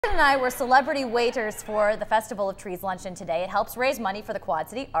And I were celebrity waiters for the Festival of Trees luncheon today. It helps raise money for the Quad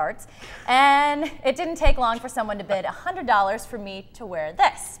City Arts. And it didn't take long for someone to bid $100 for me to wear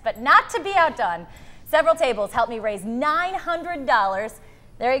this. But not to be outdone, several tables helped me raise $900.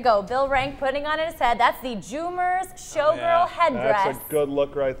 There you go, Bill Rank putting on his head. That's the Joomer's Showgirl headdress. That's a good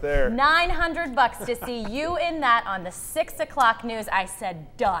look right there. $900 to see you in that on the 6 o'clock news. I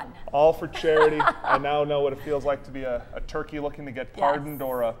said done. All for charity. I now know what it feels like to be a turkey looking to get pardoned,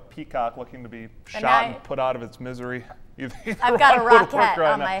 or a peacock looking to be shot and put out of its misery. I've got a rock hat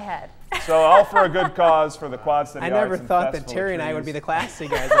on my head. So all for a good cause for the Quad City Arts. I never thought that Terry and I would be the classy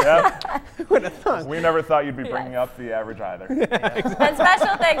guys. Yep. Would have thought. We never thought you'd be bringing up the average either. And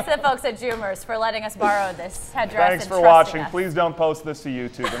special thanks to the folks at Joomer's for letting us borrow this headdress. Thanks for watching. Please don't post this to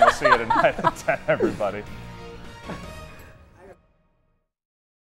YouTube, and we'll see you tonight at 10, everybody.